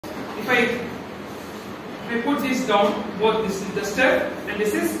if I put this down, both this is duster and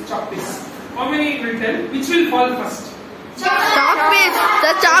this is chalk piece. How many will tell? Which will fall first? Chalk piece.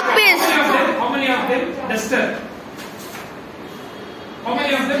 The chalk piece. How many of them? Duster. How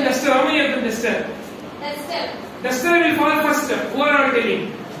many of them? Duster. How many of them? Duster. Duster will fall first. Who are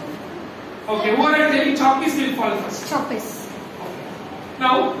telling? Okay, who are telling chalk piece will fall first? Chalk piece. Okay.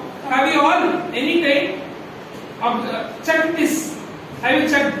 Now, have you all any time checked this? I will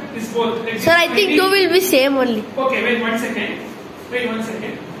check this both. Sir, I think two will be same only. Okay, wait 1 second. Wait 1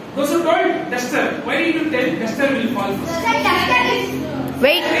 second. Those who told duster, why did you tell duster will fall first?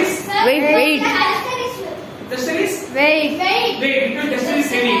 Wait. Duster is? Wait, because duster is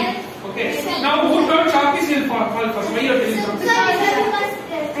heavy. Okay. Now who told chalk piece will fall first? Why you are telling chalk piece?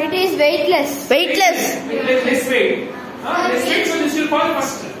 It is weightless. Weightless. Less weight. Less weight, so this will fall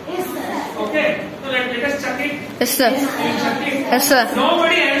first. Okay. So let us check it. Yes, sir. Check it. Yes, sir.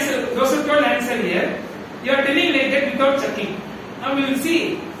 Nobody answer. Those who told answer here. You are telling like that without checking. Now we will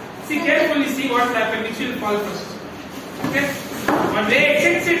see. See carefully. See what will happen. Which will fall first. Okay. One way.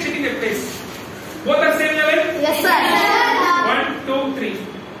 Check in the place. Both are same level. Yes, sir. 1, 2, 3.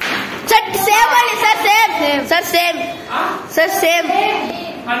 Sir, same only. Sir, same. Sir, same. Sir, same.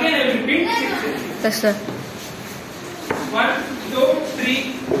 Again I will repeat. Yes, sir. 1, 2,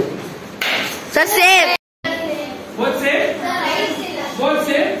 3. Sir, same. Both same? Both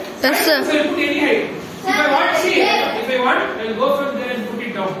same? Yes, sir. So I put any height. If I want, see, if I want, I will go from there and put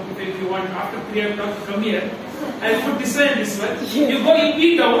it down. If you want, after 3 o'clock, come here. I will put this one and this one. You go in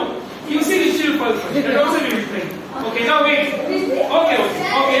P down, you see which will fall first. That also we will try. Okay, now wait. Okay,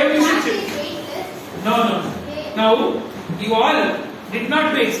 you should check. No. Now, you all did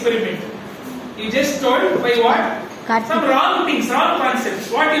not do experiment. You just told by what? Some wrong things, wrong concepts.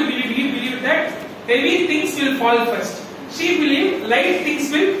 What you believe? You believe that heavy things will fall first. She believed light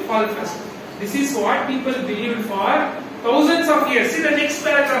things will fall first. This is what people believed for thousands of years. See the next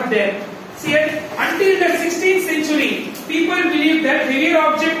paragraph there. See, until the 16th century, people believed that heavier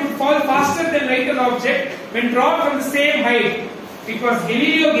object would fall faster than lighter object when dropped from the same height. It was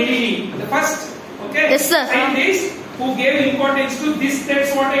Galileo Galilei, the first scientist who gave importance to these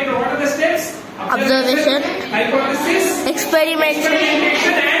steps. What are the steps? Observation, hypothesis,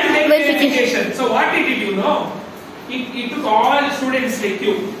 experimentation and verification. So what did you know? It took all students like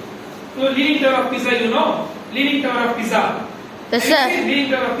you. So Leaning Tower of Pisa, you know? Leaning Tower of Pisa. Yes, sir.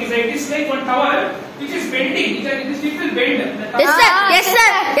 Leaning Tower of Pisa, it is like one tower which is bending. It is little bend. Yes, sir. Yes, sir.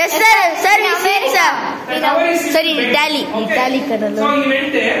 Yes, sir. Sir, we see it, sir. The tower is Sir, in Italy. Okay. So he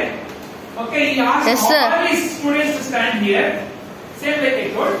went there. Okay, he asked all his students to stand here. Same like I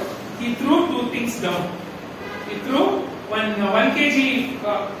told. He threw two things down. He threw one kg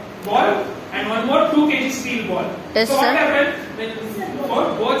ball and one more 2 kg steel ball. Yes, so sir. what happened when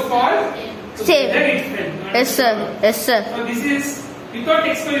both fall? Same. Then it fell. Yes, sir. Yes, sir. So this is without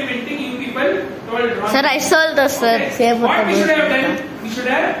experimenting. You people told wrong. Sir, I saw the sir. Okay. Same. What we should have done? We should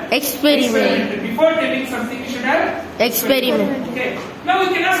have experimented. Before telling something, we should have Experiment. Okay. Now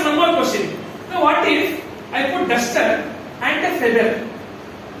we can ask one more question. Now what if I put duster and a feather?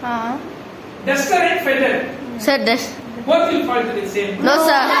 Duster and feather. Sir, both will fall to the same. No,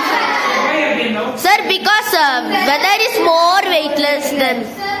 sir. Why again now? Sir, because weather is more weightless than.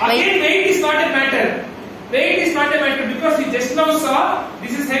 Again, weight is not a matter. Weight is not a matter because we just now saw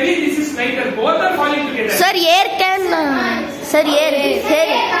this is heavy, this is lighter. Both are falling together. Sir, air can. Sir, air.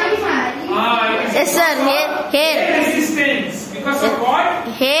 Yes, sir. Hair. Air resistance. Because of what?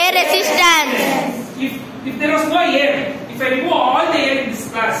 Hair resistance. If there was no air, if I remove all the air in this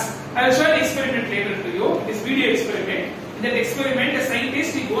class, I will show an experiment later to you. This video experiment. In that experiment, a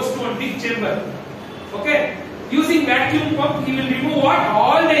scientist he goes to a big chamber. Okay, using vacuum pump, he will remove what?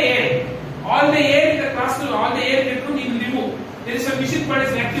 All the air. All the air in the classroom, all the air in the room, he will remove. There is a machine called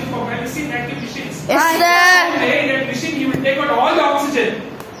as vacuum pump. Have you seen vacuum machines? Yes, sir. In that machine, he will take out all the oxygen.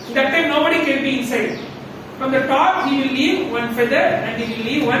 That time, nobody can be inside. From the top, he will leave one feather and he will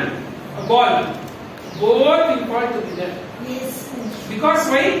leave one ball. Both will fall together. Yes. Because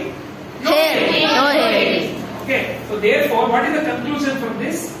why? No hair. No hair. Okay. So therefore, what is the conclusion from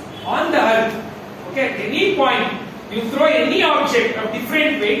this? On the earth, okay, at any point, you throw any object of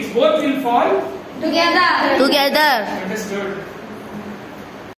different weights, both will fall together. Understood.